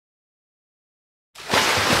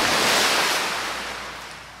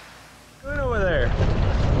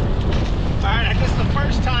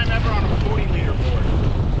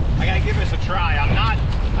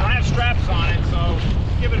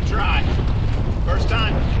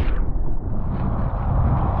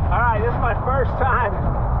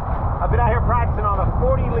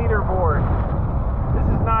40-liter board. This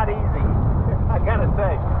is not easy, I gotta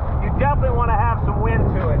say. You definitely want to have some wind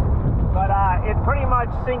to it, but it pretty much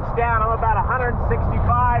sinks down. I'm about 165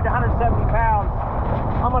 to 170 pounds.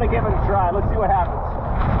 I'm gonna give it a try. Let's see what happens.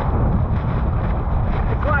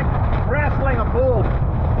 It's like wrestling a bull.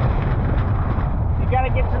 You gotta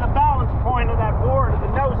get to the balance point of that board, and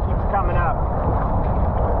the nose keeps coming up.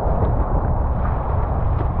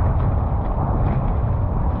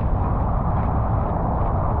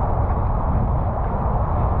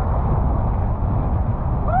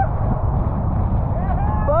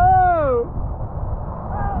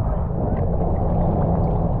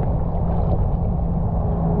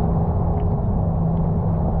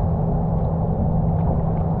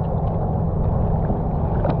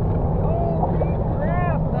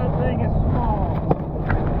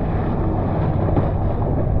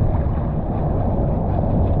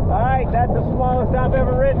 That's the smallest I've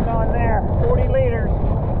ever ridden on there.